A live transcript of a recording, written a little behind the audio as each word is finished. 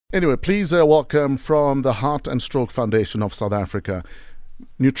Anyway, please welcome from the Heart and Stroke Foundation of South Africa,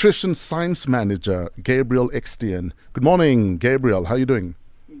 Nutrition Science Manager, Gabriel Eksteen. Good morning, Gabriel. How are you doing?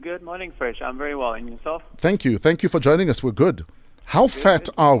 Good morning, Fresh. I'm very well. And yourself? Thank you. Thank you for joining us. We're good. How fat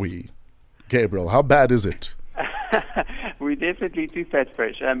are we, Gabriel? How bad is it? We're definitely too fat,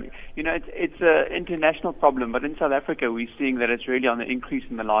 Fresh. It's an international problem, but in South Africa, we're seeing that it's really on the increase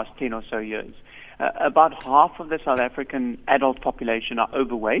in the last 10 or so years. About half of the South African adult population are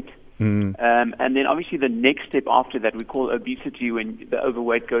overweight. And then obviously the next step after that we call obesity, when the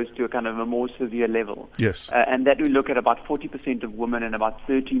overweight goes to a kind of a more severe level. Yes. And that we look at about 40% of women and about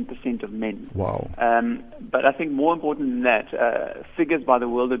 13% of men. Wow. But I think more important than that, figures by the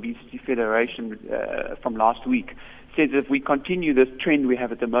World Obesity Federation from last week says if we continue this trend we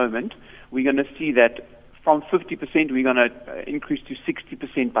have at the moment, we're going to see that from 50%, we're going to increase to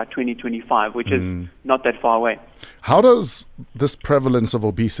 60% by 2025, which is not that far away. How does this prevalence of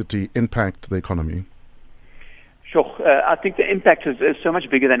obesity impact the economy? Sure. I think the impact is so much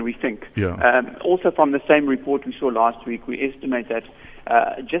bigger than we think. Yeah. Also, from the same report we saw last week, we estimate that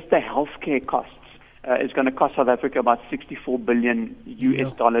just the healthcare costs is going to cost South Africa about $64 billion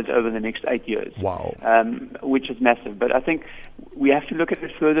US dollars over the next 8 years. Wow. Which is massive. But I think we have to look at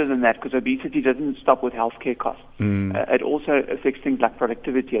it further than that, because obesity doesn't stop with healthcare costs. It also affects things like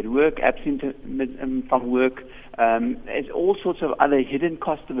productivity at work, absenteeism from work. There's all sorts of other hidden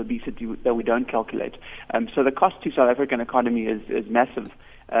costs of obesity that we don't calculate. So the cost to South African economy is massive.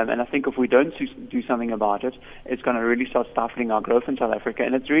 And I think if we don't do something about it, it's going to really start stifling our growth in South Africa.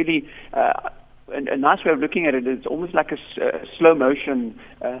 And it's really a nice way of looking at it is almost like a slow motion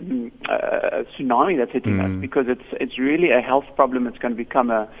tsunami that's hitting us, because it's really a health problem. It's going to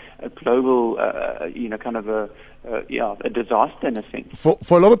become a global, kind of a disaster in a sense.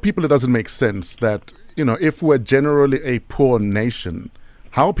 For a lot of people, it doesn't make sense that, if we're generally a poor nation,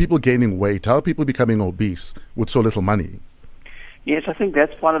 how are people gaining weight? How are people becoming obese with so little money? Yes, I think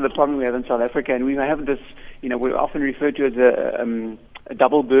that's one of the problems we have in South Africa, and we have this, we're often referred to as a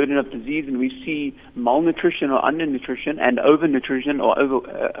double burden of disease, and we see malnutrition or undernutrition and overnutrition or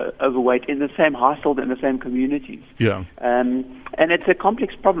overweight in the same household, in the same communities. Yeah. And it's a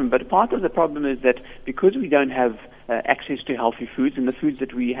complex problem, but part of the problem is that because we don't have access to healthy foods, and the foods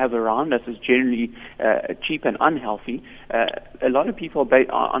that we have around us is generally cheap and unhealthy, a lot of people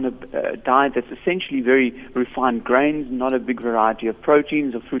are on a diet that's essentially very refined grains, not a big variety of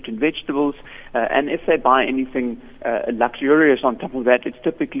proteins or fruit and vegetables, and if they buy anything luxurious on top of that, it's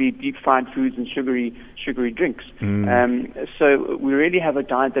typically deep-fried foods and sugary drinks. So we really have a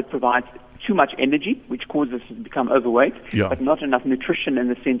diet that provides too much energy, which causes us to become overweight, but not enough nutrition in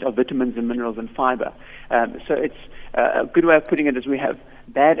the sense of vitamins and minerals and fiber. So it's a good way of putting it is we have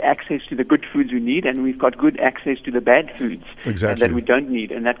bad access to the good foods we need, and we've got good access to the bad foods that we don't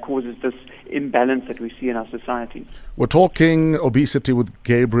need, and that causes this imbalance that we see in our society. We're talking obesity with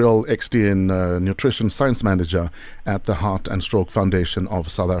Gabriel Eksteen, Nutrition Science Manager at the Heart and Stroke Foundation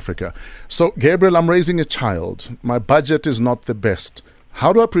of South Africa. So, Gabriel, I'm raising a child. My budget is not the best.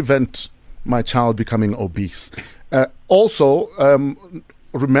 How do I prevent my child becoming obese? Also,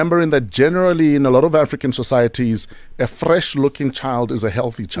 remembering that generally in a lot of African societies, a fresh-looking child is a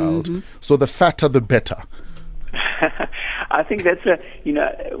healthy child. So the fatter, the better. I think that's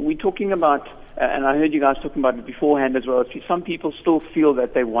we're talking about, and I heard you guys talking about it beforehand as well. Some people still feel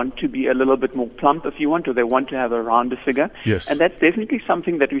that they want to be a little bit more plump, if you want, or they want to have a rounder figure. Yes. And that's definitely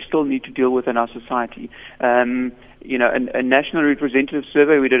something that we still need to deal with in our society. A national representative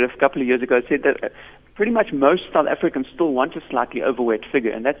survey we did a couple of years ago said that pretty much most South Africans still want a slightly overweight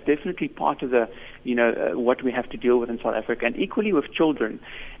figure, and that's definitely part of the, what we have to deal with in South Africa. And equally with children,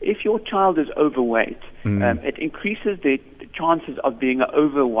 if your child is overweight, it increases their chances of being an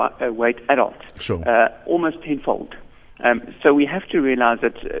overweight adult, almost tenfold. So we have to realize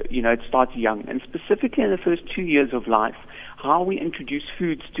that, it starts young, and specifically in the first 2 years of life, how we introduce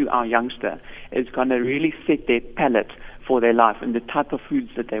foods to our youngster is going to really set their palate for their life and the type of foods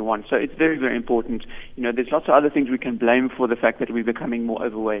that they want. So it's very, very important. There's lots of other things we can blame for the fact that we're becoming more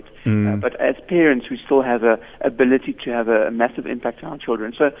overweight. But as parents, we still have a ability to have a massive impact on our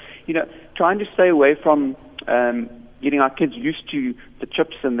children. So, trying to stay away from getting our kids used to the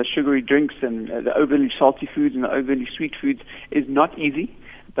chips and the sugary drinks and the overly salty foods and the overly sweet foods is not easy,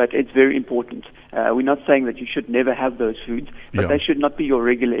 but it's very important. We're not saying that you should never have those foods, but they should not be your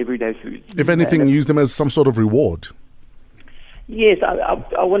regular everyday foods. If anything, use them as some sort of reward. Yes,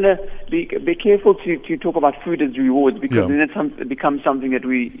 I want to be careful to talk about food as rewards, because then it becomes something that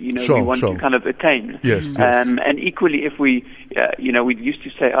we want to kind of attain. Yes. And equally, if we used to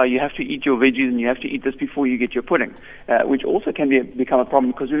say, you have to eat your veggies and you have to eat this before you get your pudding, which also can become a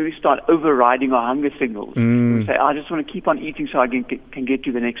problem, because when we start overriding our hunger signals, we say, I just want to keep on eating so I can get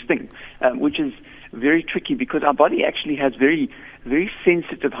to the next thing, which is very tricky, because our body actually has very, very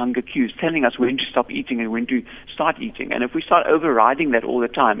sensitive hunger cues telling us when to stop eating and when to start eating. And if we start overriding that all the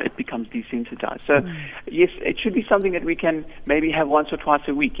time, it becomes desensitized. So, yes, it should be something that we can maybe have once or twice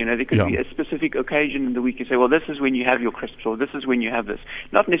a week. There could be a specific occasion in the week. You say, well, this is when you have your crisps, or this is when you have this.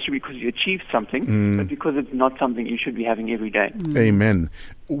 Not necessarily because you achieved something, but because it's not something you should be having every day. Amen.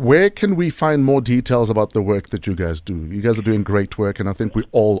 Where can we find more details about the work that you guys do? You guys are doing great work, and I think we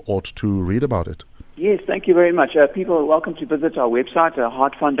all ought to read about it. Yes, thank you very much. People are welcome to visit our website,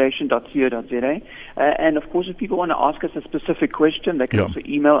 heartfoundation.co.za. And of course, if people want to ask us a specific question, they can also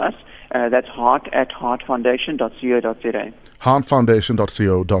email us. That's heart@heartfoundation.co.za.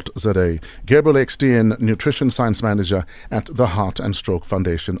 heartfoundation.co.za. Gabriel Eksteen, Nutrition Science Manager at the Heart and Stroke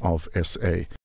Foundation of SA.